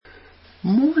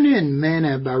Morning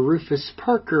Manna by Rufus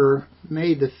Parker,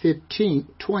 May the 15th,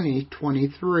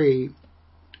 2023.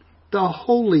 The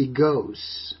Holy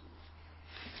Ghost.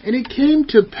 And it came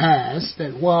to pass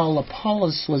that while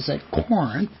Apollos was at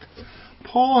Corinth,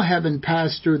 Paul, having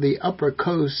passed through the upper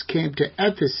coast, came to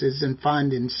Ephesus, and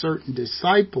finding certain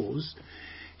disciples,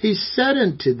 he said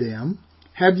unto them,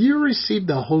 Have you received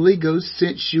the Holy Ghost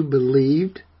since you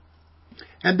believed?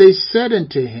 And they said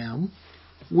unto him,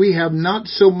 We have not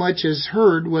so much as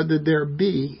heard whether there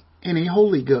be any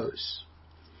Holy Ghost.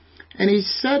 And he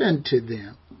said unto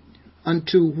them,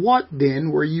 Unto what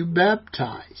then were you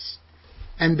baptized?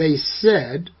 And they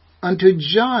said, Unto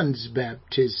John's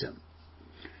baptism.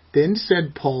 Then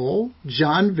said Paul,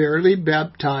 John verily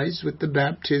baptized with the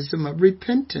baptism of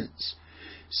repentance,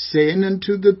 saying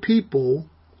unto the people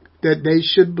that they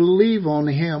should believe on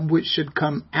him which should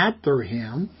come after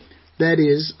him, that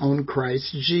is, on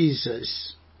Christ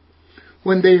Jesus.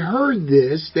 When they heard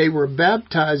this, they were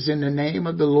baptized in the name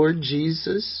of the Lord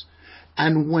Jesus.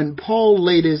 And when Paul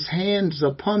laid his hands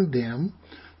upon them,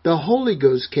 the Holy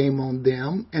Ghost came on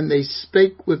them, and they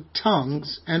spake with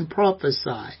tongues and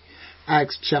prophesied.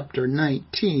 Acts chapter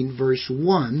 19, verse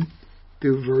 1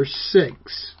 through verse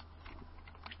 6.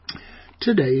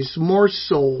 Today's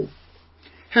morsel.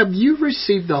 Have you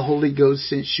received the Holy Ghost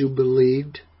since you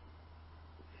believed?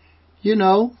 You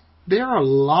know, there are a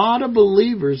lot of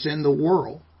believers in the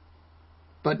world,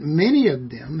 but many of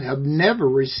them have never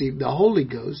received the Holy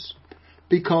Ghost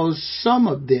because some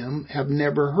of them have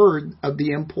never heard of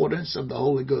the importance of the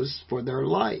Holy Ghost for their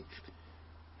life.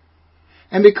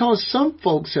 And because some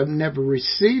folks have never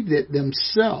received it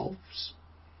themselves,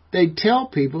 they tell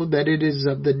people that it is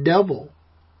of the devil,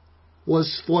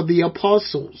 was for the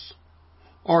apostles,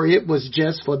 or it was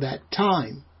just for that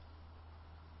time.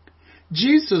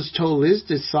 Jesus told his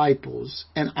disciples,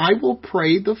 And I will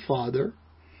pray the Father,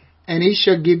 and he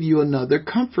shall give you another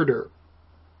comforter,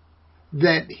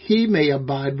 that he may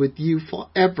abide with you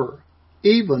forever,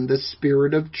 even the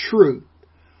Spirit of truth,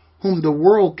 whom the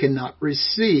world cannot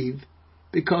receive,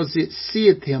 because it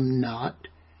seeth him not,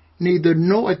 neither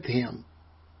knoweth him.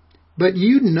 But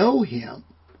you know him,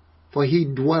 for he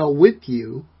dwell with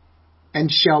you,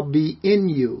 and shall be in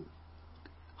you.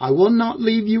 I will not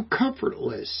leave you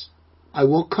comfortless. I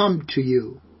will come to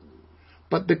you.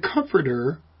 But the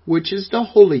Comforter, which is the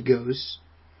Holy Ghost,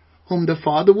 whom the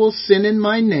Father will send in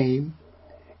my name,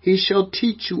 he shall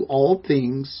teach you all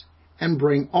things, and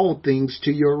bring all things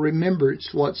to your remembrance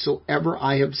whatsoever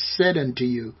I have said unto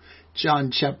you.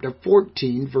 John chapter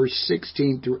 14, verse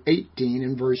 16 through 18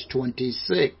 and verse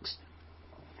 26.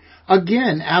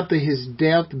 Again, after his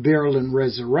death, burial, and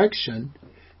resurrection,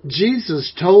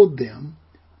 Jesus told them,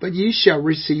 But ye shall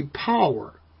receive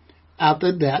power.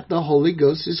 After that the Holy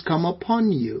Ghost is come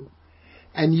upon you,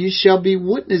 and ye shall be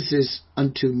witnesses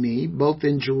unto me, both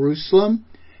in Jerusalem,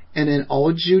 and in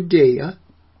all Judea,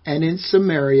 and in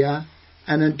Samaria,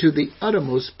 and unto the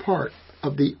uttermost part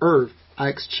of the earth.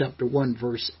 Acts chapter 1,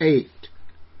 verse 8.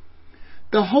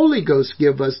 The Holy Ghost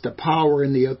gives us the power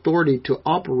and the authority to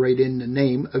operate in the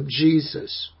name of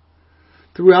Jesus.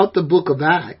 Throughout the book of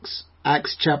Acts,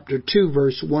 Acts chapter 2,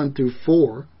 verse 1 through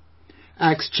 4,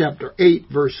 Acts chapter 8,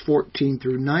 verse 14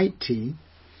 through 19,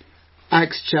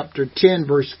 Acts chapter 10,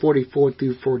 verse 44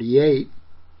 through 48,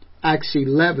 Acts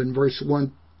 11, verse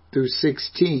 1 through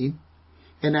 16,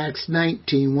 and Acts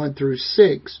 19, 1 through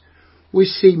 6, we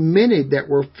see many that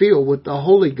were filled with the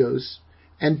Holy Ghost,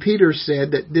 and Peter said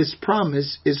that this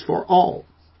promise is for all.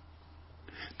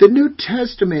 The New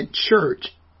Testament church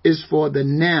is for the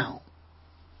now.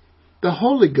 The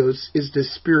Holy Ghost is the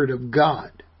Spirit of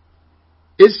God.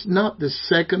 It's not the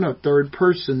second or third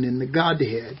person in the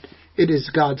Godhead. It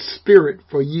is God's Spirit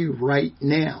for you right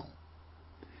now.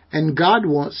 And God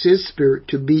wants His Spirit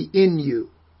to be in you.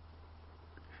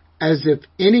 As if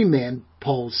any man,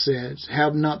 Paul says,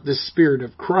 have not the Spirit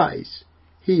of Christ,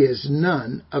 he is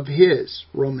none of His.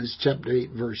 Romans chapter 8,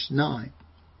 verse 9.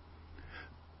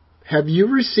 Have you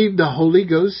received the Holy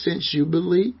Ghost since you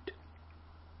believed?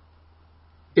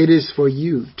 It is for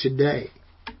you today.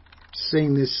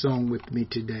 Sing this song with me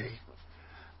today.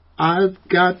 I've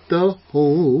got the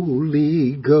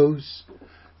Holy Ghost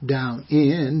down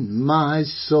in my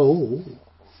soul,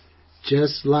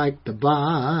 just like the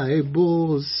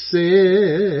Bible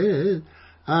said.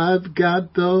 I've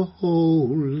got the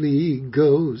Holy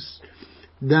Ghost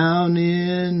down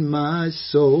in my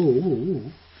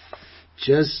soul,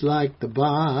 just like the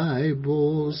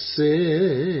Bible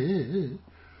said.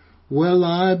 Well,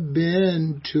 I've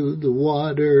been to the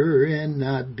water and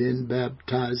I've been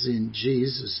baptized in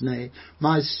Jesus' name.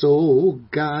 My soul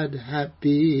got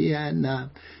happy and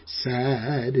I'm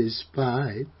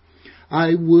satisfied.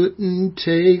 I wouldn't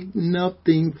take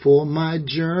nothing for my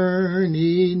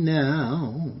journey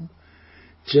now.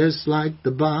 Just like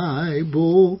the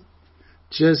Bible,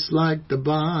 just like the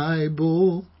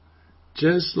Bible,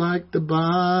 just like the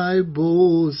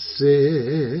Bible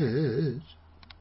says.